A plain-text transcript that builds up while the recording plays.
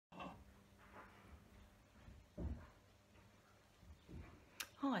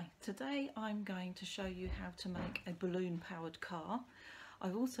Hi, today I'm going to show you how to make a balloon powered car.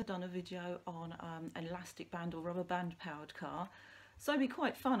 I've also done a video on an elastic band or rubber band powered car, so it'd be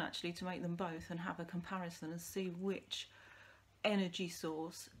quite fun actually to make them both and have a comparison and see which energy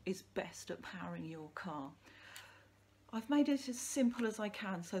source is best at powering your car. I've made it as simple as I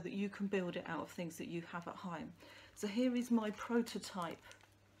can so that you can build it out of things that you have at home. So here is my prototype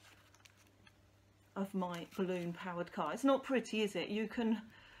of my balloon powered car. It's not pretty, is it? You can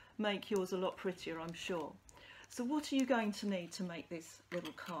make yours a lot prettier, I'm sure. So what are you going to need to make this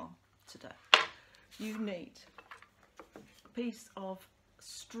little car today? You need a piece of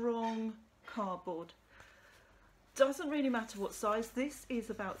strong cardboard. Doesn't really matter what size. This is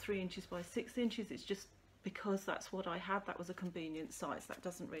about 3 inches by 6 inches. It's just because that's what I had. That was a convenient size. That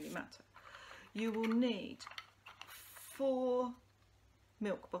doesn't really matter. You will need 4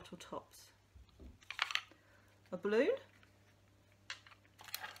 milk bottle tops, a balloon,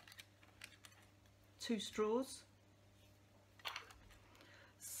 2 straws,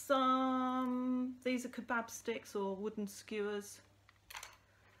 these are kebab sticks or wooden skewers,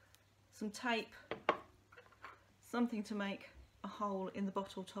 some tape, something to make a hole in the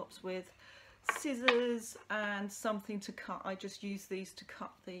bottle tops with, scissors and something to cut. I just use these to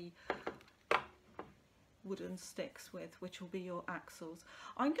cut the wooden sticks with, which will be your axles.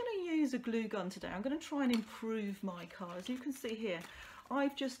 I'm going to use a glue gun today. I'm going to try and improve my car. As you can see here,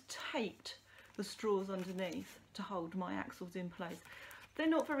 I've just taped the straws underneath to hold my axles in place. They're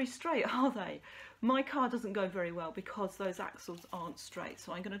not very straight, are they? My car doesn't go very well because those axles aren't straight,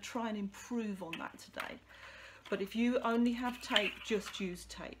 so I'm going to try and improve on that today. But if you only have tape, just use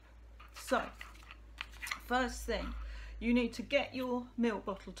tape. So first thing, you need to get your milk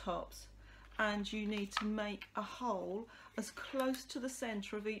bottle tops and you need to make a hole as close to the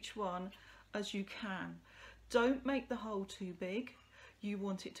centre of each one as you can. Don't make the hole too big. You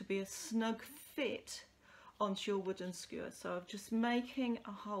want it to be a snug fit onto your wooden skewer. So I'm just making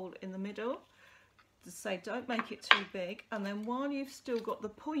a hole in the middle to say don't make it too big, and then while you've still got the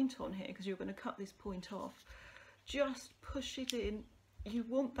point on here, because you're going to cut this point off, just push it in. You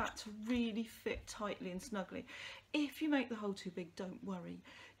want that to really fit tightly and snugly. If you make the hole too big, don't worry.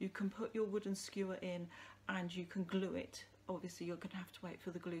 You can put your wooden skewer in and you can glue it. Obviously you're going to have to wait for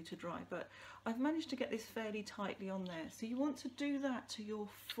the glue to dry, but I've managed to get this fairly tightly on there. So you want to do that to your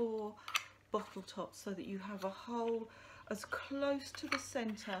 4 bottle tops so that you have a hole as close to the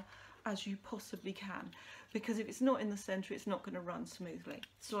centre as you possibly can, because if it's not in the centre it's not going to run smoothly.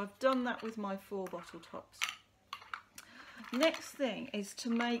 So I've done that with my 4 bottle tops. Next thing is to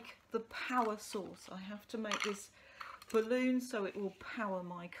make the power source. I have to make this balloon so it will power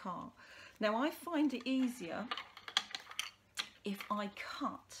my car. Now I find it easier if I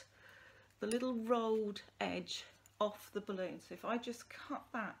cut the little rolled edge off the balloon. So if I just cut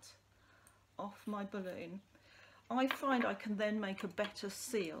that off my balloon, I find I can then make a better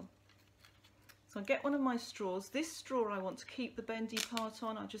seal. So I get one of my straws. This straw I want to keep the bendy part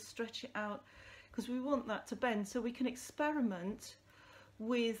on. I just stretch it out because we want that to bend, so we can experiment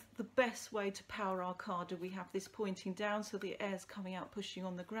with the best way to power our car. Do we have this pointing down so the air's coming out pushing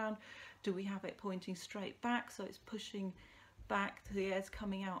on the ground? Do we have it pointing straight back so it's pushing back, the air's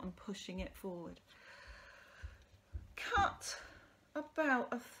coming out and pushing it forward? Cut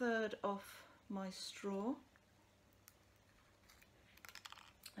about 1/3 off my straw.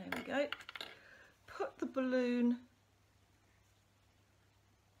 There we go. Put the balloon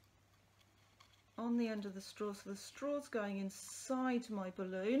on the end of the straw, so the straw's going inside my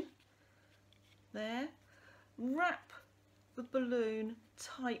balloon there. Wrap the balloon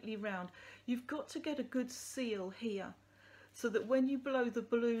tightly round. You've got to get a good seal here so that when you blow the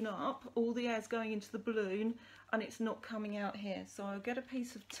balloon up, all the air's going into the balloon and it's not coming out here. So I'll get a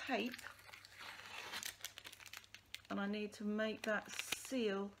piece of tape and I need to make that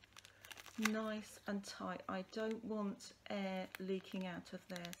seal nice and tight. I don't want air leaking out of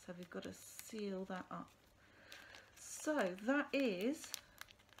there, so we've got to seal that up. So that is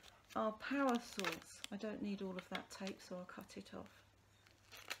our power source. I don't need all of that tape, so I'll cut it off.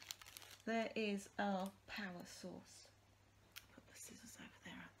 There is our power source. Put the scissors over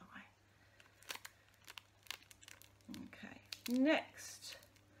there out the way. Okay, next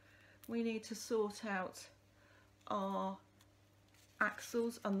we need to sort out our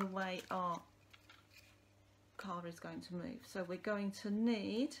axles and the way our car is going to move. So we're going to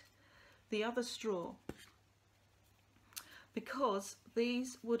need the other straw, because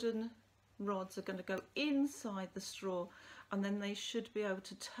these wooden rods are going to go inside the straw and then they should be able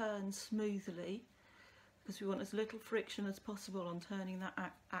to turn smoothly, because we want as little friction as possible on turning that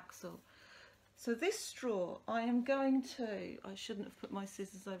axle. So this straw, I am going to, I shouldn't have put my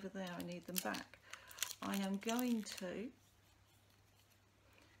scissors over there, I need them back. I am going to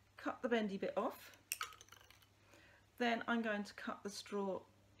cut the bendy bit off, then I'm going to cut the straw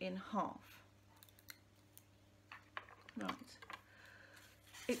in half. Right,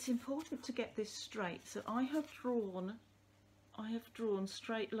 it's important to get this straight, so I have drawn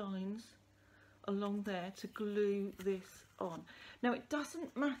straight lines along there to glue this on. Now it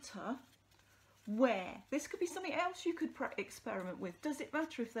doesn't matter where, this could be something else you could experiment with. Does it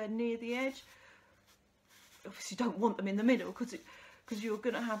matter if they're near the edge? Obviously you don't want them in the middle because you're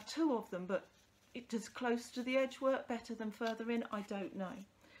going to have two of them, but does close to the edge work better than further in? I don't know.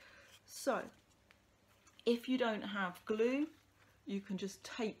 So if you don't have glue, you can just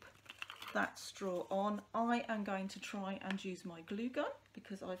tape that straw on. I am going to try and use my glue gun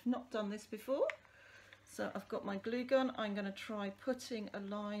because I've not done this before. So I've got my glue gun. I'm going to try putting a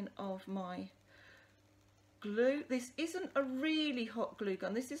line of my glue. This isn't a really hot glue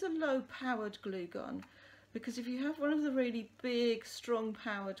gun. This is a low powered glue gun, because if you have one of the really big strong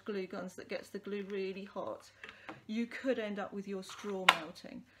powered glue guns that gets the glue really hot, you could end up with your straw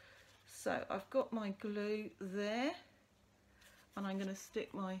melting. So I've got my glue there and I'm going to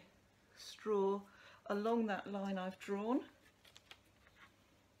stick my straw along that line I've drawn.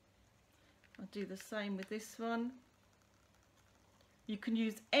 I'll do the same with this one. You can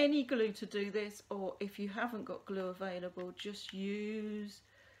use any glue to do this, or if you haven't got glue available, just use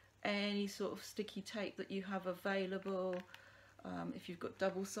any sort of sticky tape that you have available. If you've got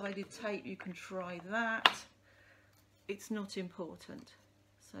double-sided tape, you can try that. It's not important.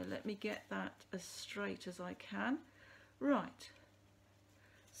 So let me get that as straight as I can. Right,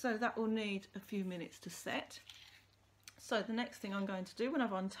 so that will need a few minutes to set. So the next thing I'm going to do, when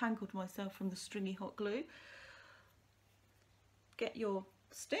I've untangled myself from the stringy hot glue, get your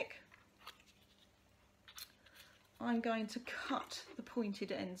stick. I'm going to cut the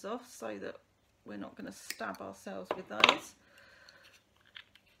pointed ends off so that we're not going to stab ourselves with those.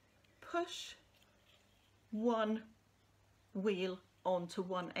 Push one wheel onto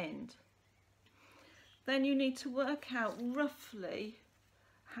one end. Then you need to work out roughly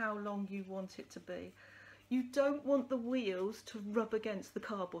how long you want it to be. You don't want the wheels to rub against the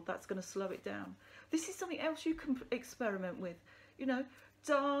cardboard, that's going to slow it down. This is something else you can experiment with. You know,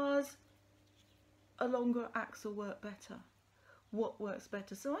 does a longer axle work better? What works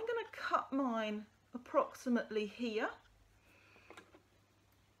better? So I'm going to cut mine approximately here.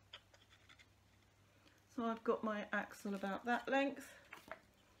 So I've got my axle about that length.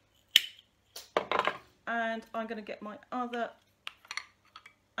 And I'm going to get my other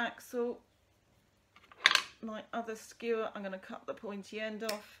axle, my other skewer. I'm going to cut the pointy end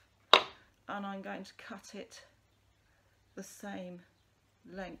off and I'm going to cut it the same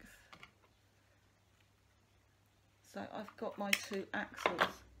length. So I've got my two axles.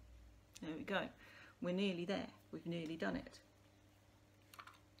 There we go. We're nearly there. We've nearly done it.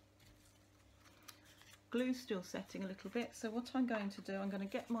 Glue's still setting a little bit. So what I'm going to do, I'm going to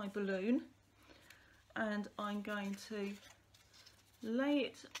get my balloon and I'm going to lay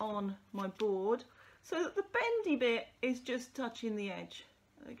it on my board so that the bendy bit is just touching the edge.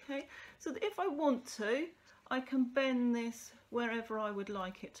 Okay, so that if I want to, I can bend this wherever I would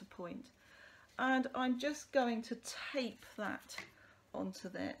like it to point. And I'm just going to tape that onto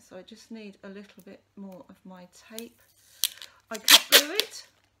there. So I just need a little bit more of my tape. I could glue it.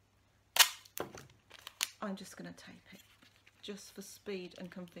 I'm just going to tape it just for speed and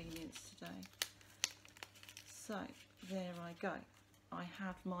convenience today. So there I go. I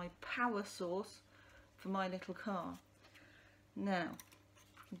have my power source for my little car. Now,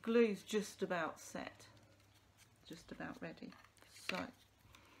 glue's just about set, just about ready. So,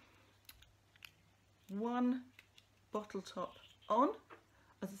 one bottle top on.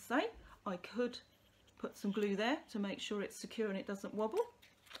 As I say, I could put some glue there to make sure it's secure and it doesn't wobble.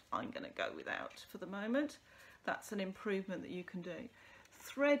 I'm going to go without for the moment. That's an improvement that you can do.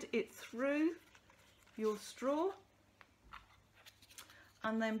 Thread it through your straw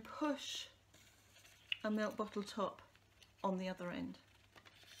and then push a milk bottle top on the other end.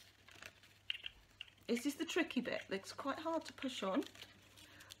 This is the tricky bit. It's quite hard to push on,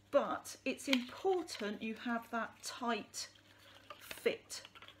 but it's important you have that tight fit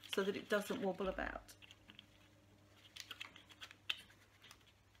so that it doesn't wobble about.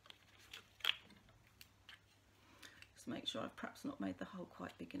 Just make sure I've perhaps not made the hole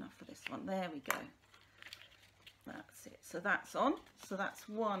quite big enough for this one. There we go. That's it. So that's on. So that's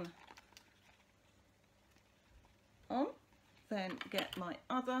one on. Then get my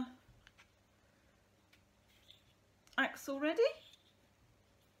other axle ready.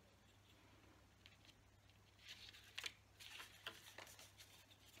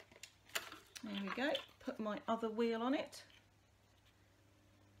 There we go, put my other wheel on it.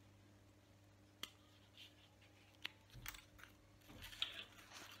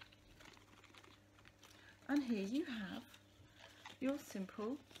 And here you have your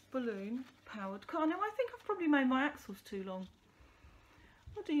simple balloon powered car. Now I think I've probably made my axles too long.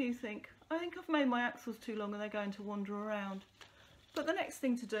 What do you think? I think I've made my axles too long and they're going to wander around. But the next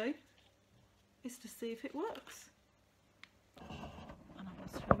thing to do is to see if it works. And I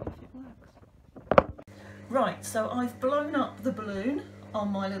will show you if it works. Right, so I've blown up the balloon on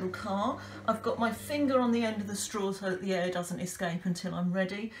my little car. I've got my finger on the end of the straw so that the air doesn't escape until I'm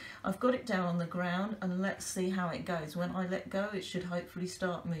ready. I've got it down on the ground and let's see how it goes. When I let go, it should hopefully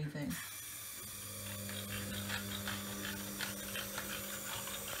start moving.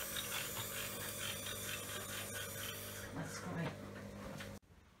 That's great.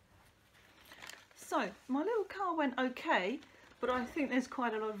 So my little car went okay, but I think there's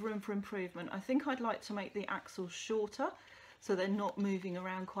quite a lot of room for improvement. I think I'd like to make the axles shorter so they're not moving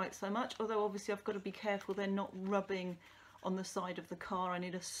around quite so much, although obviously I've got to be careful they're not rubbing on the side of the car. I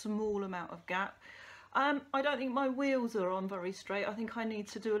need a small amount of gap. I don't think my wheels are on very straight. I think I need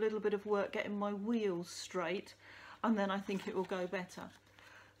to do a little bit of work getting my wheels straight, and then I think it will go better.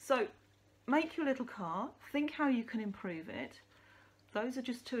 So make your little car, think how you can improve it. Those are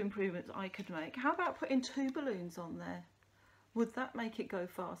just 2 improvements I could make. How about putting 2 balloons on there? Would that make it go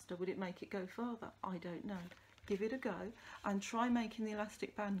faster? Would it make it go farther? I don't know. Give it a go and try making the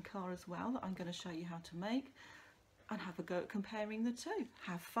elastic band car as well, that I'm going to show you how to make, and have a go at comparing the 2.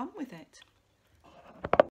 Have fun with it.